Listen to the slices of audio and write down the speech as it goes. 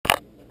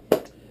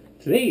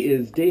Today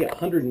is day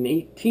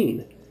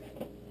 118.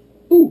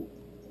 Ooh,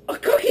 a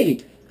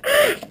cookie!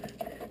 Ah!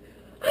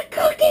 A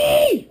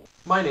cookie!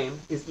 My name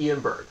is Ian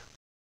Berg.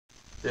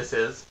 This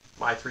is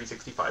my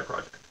 365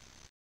 project.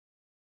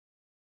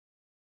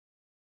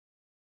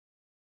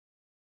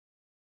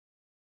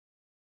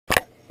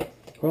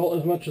 Well,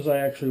 as much as I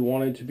actually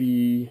wanted to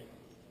be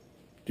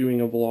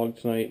doing a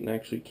vlog tonight and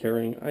actually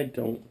caring, I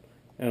don't.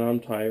 And I'm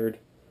tired,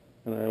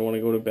 and I want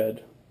to go to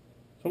bed.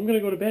 So I'm going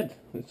to go to bed.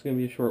 It's going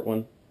to be a short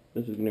one.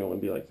 This is going to only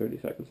be like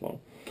 30 seconds long.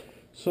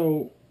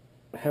 So,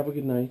 have a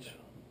good night.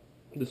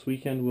 This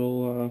weekend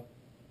we'll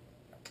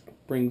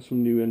bring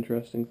some new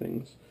interesting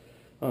things.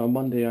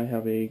 Monday I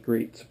have a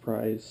great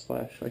surprise /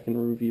 I can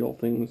reveal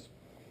things.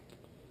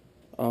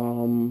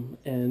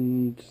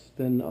 And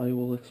then I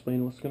will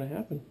explain what's going to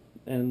happen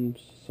and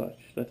such.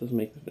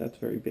 That's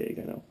very vague,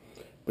 I know.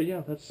 But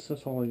yeah, that's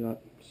all I got.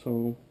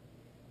 So,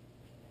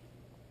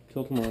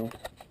 till tomorrow.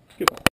 Goodbye.